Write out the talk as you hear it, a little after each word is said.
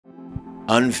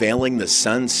Unveiling the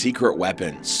sun's secret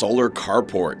weapon, solar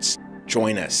carports.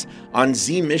 Join us on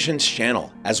Z Mission's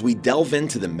channel as we delve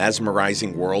into the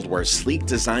mesmerizing world where sleek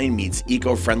design meets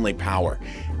eco-friendly power.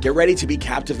 Get ready to be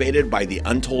captivated by the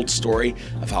untold story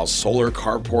of how solar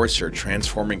carports are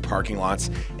transforming parking lots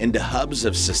into hubs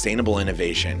of sustainable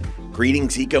innovation.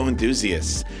 Greetings,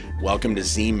 eco-enthusiasts. Welcome to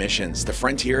Z Missions, the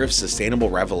frontier of sustainable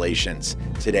revelations.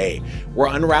 Today, we're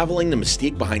unraveling the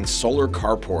mystique behind solar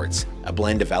carports, a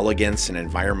blend of elegance and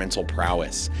environmental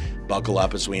prowess. Buckle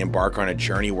up as we embark on a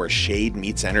journey where shade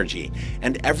meets energy,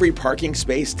 and every parking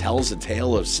space tells a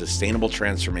tale of sustainable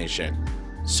transformation.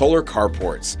 Solar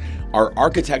carports are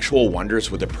architectural wonders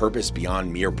with a purpose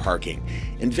beyond mere parking.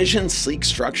 Envision sleek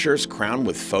structures crowned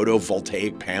with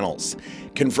photovoltaic panels,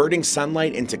 converting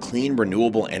sunlight into clean,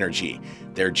 renewable energy.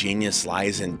 Their genius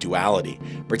lies in duality,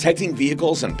 protecting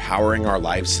vehicles and powering our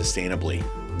lives sustainably.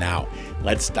 Now,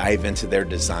 let's dive into their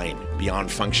design. Beyond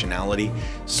functionality,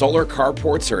 solar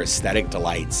carports are aesthetic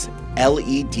delights.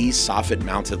 LED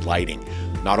soffit-mounted lighting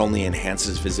not only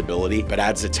enhances visibility, but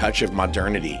adds a touch of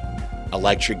modernity.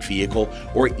 Electric vehicle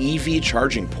or EV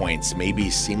charging points may be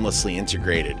seamlessly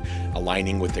integrated,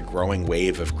 aligning with the growing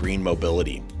wave of green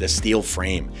mobility. The steel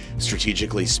frame,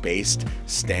 strategically spaced,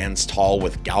 stands tall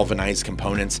with galvanized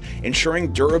components,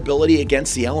 ensuring durability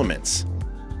against the elements.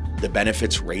 The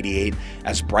benefits radiate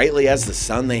as brightly as the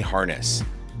sun they harness.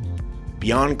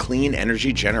 Beyond clean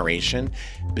energy generation,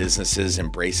 businesses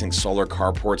embracing solar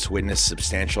carports witness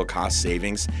substantial cost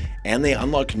savings, and they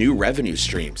unlock new revenue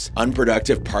streams.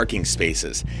 Unproductive parking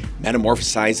spaces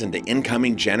metamorphosize into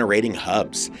incoming generating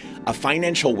hubs, a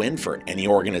financial win for any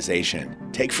organization.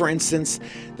 Take, for instance,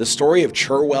 the story of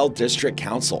Cherwell District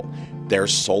Council. Their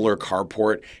solar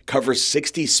carport covers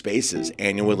 60 spaces,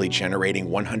 annually generating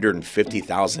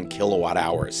 150,000 kilowatt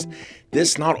hours.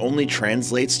 This not only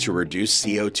translates to reduced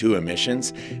CO2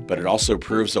 emissions, but it also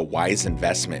proves a wise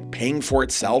investment, paying for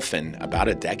itself in about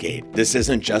a decade. This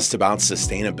isn't just about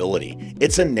sustainability,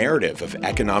 it's a narrative of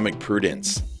economic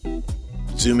prudence.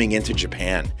 Zooming into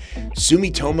Japan,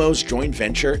 Sumitomo's joint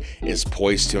venture is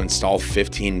poised to install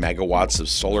 15 megawatts of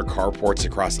solar carports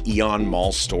across Aeon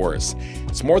Mall stores.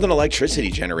 It's more than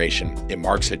electricity generation. It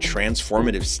marks a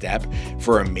transformative step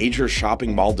for a major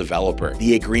shopping mall developer.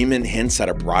 The agreement hints at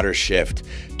a broader shift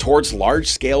towards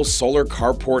large-scale solar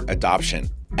carport adoption,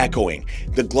 echoing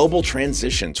the global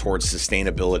transition towards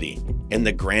sustainability. In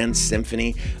the grand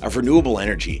symphony of renewable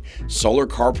energy, solar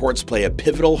carports play a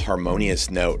pivotal, harmonious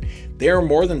note. They are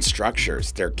more than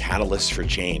structures, they're catalysts for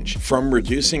change. From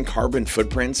reducing carbon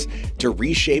footprints to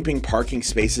reshaping parking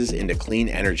spaces into clean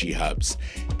energy hubs,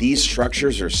 these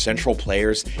structures are central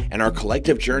players in our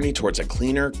collective journey towards a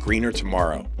cleaner, greener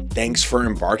tomorrow. Thanks for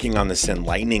embarking on this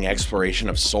enlightening exploration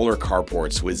of solar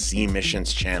carports with Z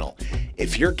Mission's channel.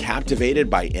 If you're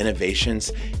captivated by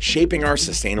innovations shaping our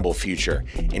sustainable future,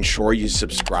 ensure you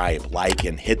subscribe, like,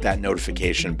 and hit that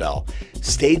notification bell.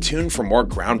 Stay tuned for more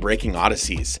groundbreaking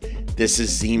odysseys. This is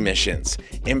Z Missions,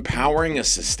 empowering a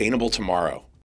sustainable tomorrow.